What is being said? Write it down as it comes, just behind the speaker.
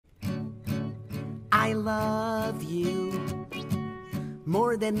I love you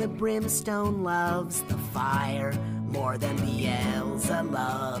more than the brimstone loves the fire, more than Beelzebub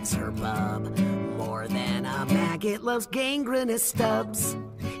loves her bub, more than a maggot loves gangrenous stubs.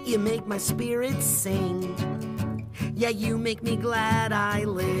 You make my spirit sing. Yeah, you make me glad I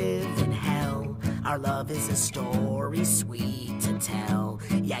live in hell. Our love is a story sweet to tell.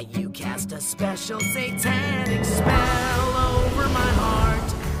 Yeah, you cast a special satanic spell over my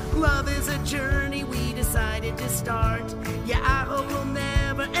heart. Love is a journey we decided to start. Yeah, I hope we'll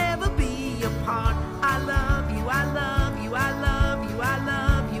never ever be apart. I love you, I love you, I love you, I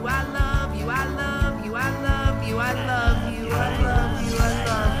love you, I love you, I love you, I love you, I love you, I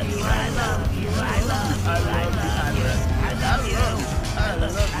love you, I love you, I love you, I love you, I love you,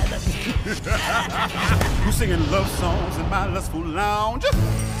 I love you. Who's singing love songs in my lustful lounge?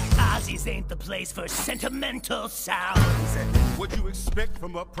 Ozzy's ain't the place for sentimental sounds. What'd you expect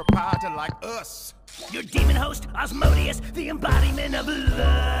from a proprietor like us? Your demon host, Asmodeus, the embodiment of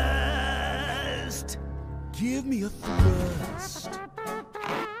lust. Give me a thrust.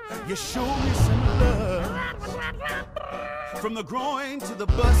 You show me some love. From the groin to the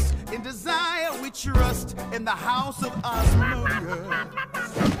bust, in desire we trust. In the house of Asmodeus.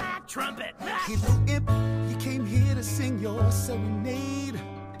 Trumpet. Hello, imp, you came here to sing your serenade.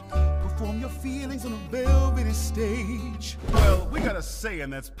 Perform your feelings on a velvety stage. Well, we got a saying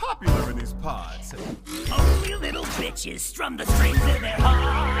that's popular in these parts. Only little bitches strum the strings of their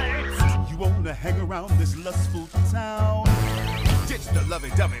hearts. You wanna hang around this lustful town? Ditch the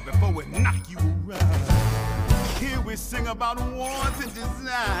lovey-dovey before we knock you around. Here we sing about wants and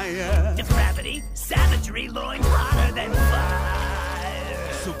desire. Depravity, savagery, loins hotter than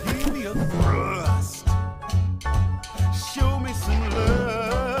fire. So give me a thrust. Show me some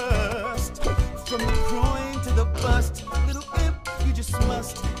lust. From the groin to the bust, little imp, you just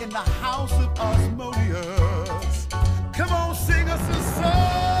must. In the house of Asmodeus. Come on, sing us a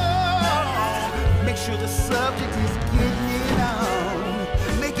song. Make sure the subject is getting it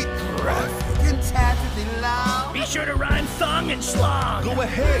on. Make it gruff and tacitly loud. Be sure to rhyme thong and schlong. Go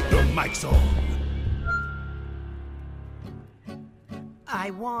ahead, your mic's on.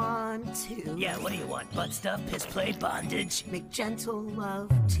 I want to. Yeah, what do you want? Butt stuff, piss play, bondage? Make gentle love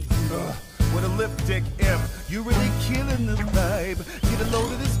to you. What a lipstick imp. You really killing the vibe. Get a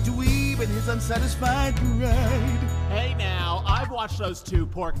load of this dweeb and his unsatisfied bride. Hey now, I've watched those two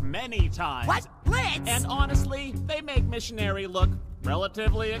pork many times. What? Blitz? And honestly, they make missionary look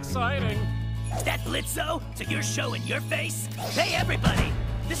relatively exciting. That Blitzo to your show in your face? Hey everybody,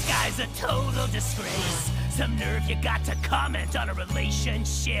 this guy's a total disgrace. Some nerve you got to comment on a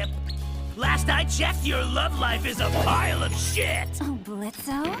relationship. Last I checked, your love life is a pile of shit. Oh,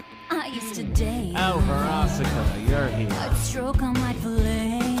 Blitzo? I used to date. Oh, Veronica, you're here. I'd stroke on my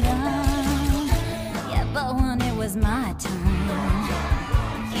later. Yeah, but when it was my turn,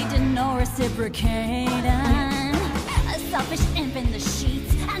 you did no reciprocating. A selfish imp in the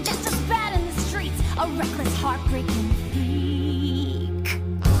sheets, and just as bad in the streets. A reckless, heartbreaking freak.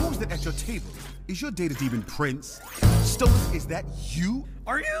 Who's that at your table? Is your date a demon prince? Stoic, is that you?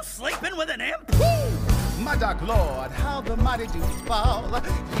 Are you sleeping with an imp? My dark lord, how the mighty do fall.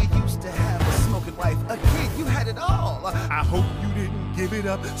 You used to have a smoking wife, a kid, you had it all. I hope you didn't give it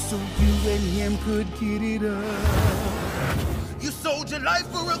up so you and him could get it up. You sold your life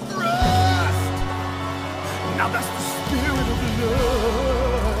for a thrust. Now that's the spirit of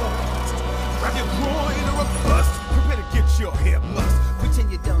lust. Grab your groin or a bust. Prepare to get your hair mussed.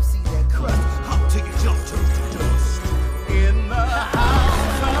 Pretend you don't see that crust. Hop till you jump to the dust. In the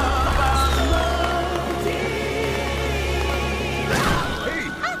house of Asmodeus.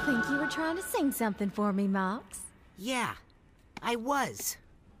 I think you were trying to sing something for me, Mox. Yeah, I was.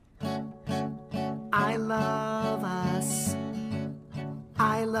 I love us.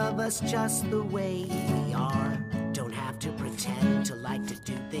 I love us just the way we are. Don't have to pretend to like to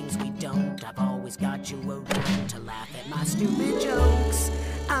do things we don't. I've always got you around to laugh at my stupid jokes.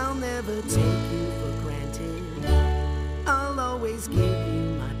 I'll never take you for granted. I'll always give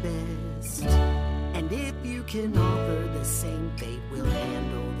you my best. And if you can offer the same, fate will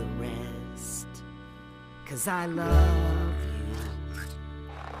handle the rest. 'Cause I love you.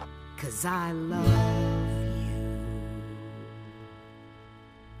 'Cause I love you.